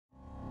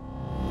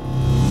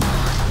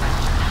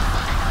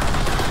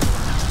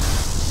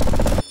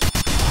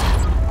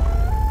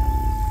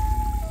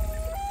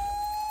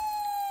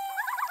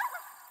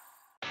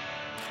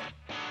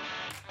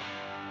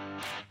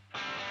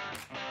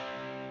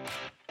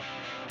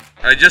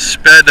I just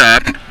sped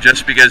up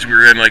just because we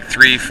were in like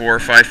 3, 4,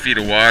 5 feet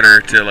of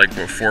water to like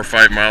about 4 or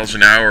 5 miles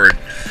an hour.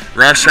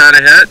 Russ had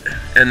a hit,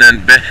 and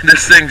then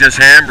this thing just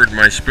hammered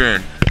my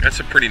spoon. That's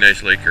a pretty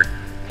nice laker.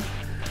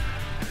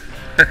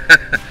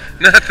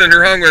 Nothing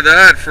wrong with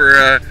that for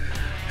a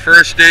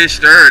first day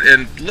start.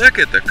 And look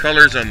at the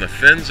colors on the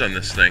fins on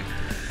this thing.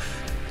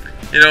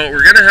 You know,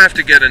 we're gonna have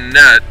to get a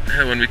net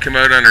when we come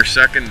out on our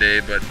second day,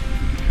 but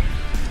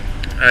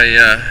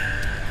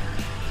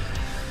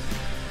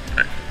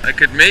I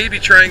could maybe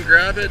try and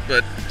grab it,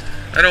 but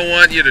I don't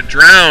want you to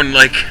drown,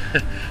 like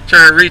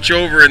trying to reach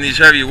over in these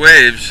heavy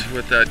waves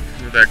with that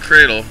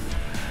cradle.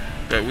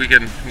 But we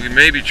can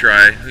maybe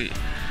try.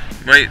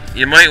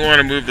 You might want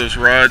to move those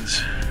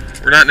rods.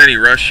 We're not in any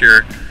rush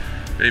here.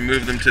 Maybe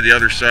move them to the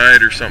other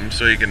side or something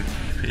so you can.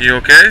 You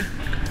okay?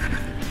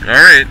 All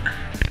right.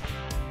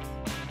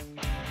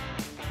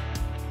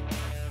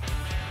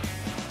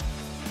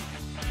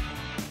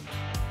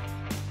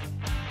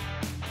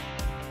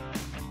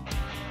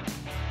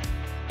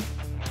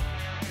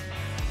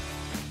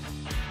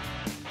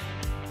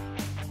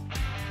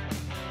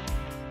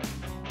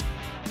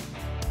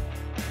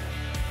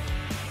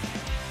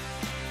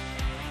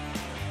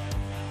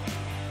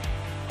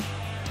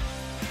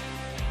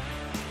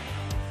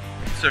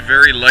 It's a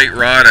very light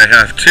rod I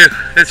have too.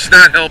 It's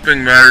not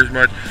helping matters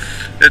much.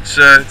 It's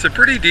a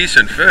pretty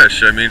decent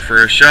fish. I mean,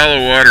 for a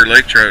shallow water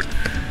lake trout,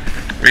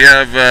 we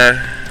have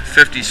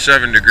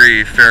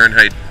 57-degree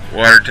Fahrenheit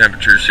water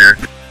temperatures here.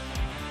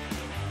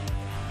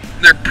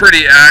 They're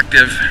pretty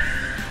active.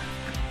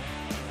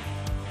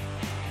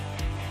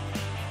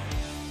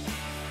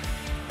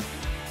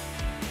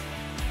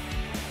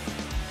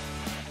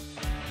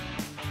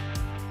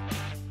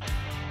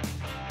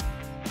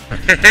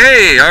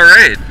 Hey, all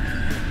right.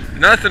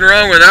 Nothing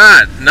wrong with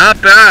that.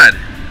 Not bad.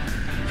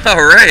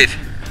 All right.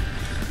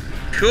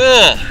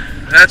 Cool.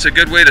 That's a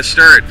good way to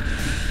start.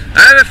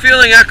 I have a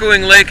feeling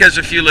Echoing Lake has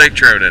a few lake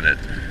trout in it.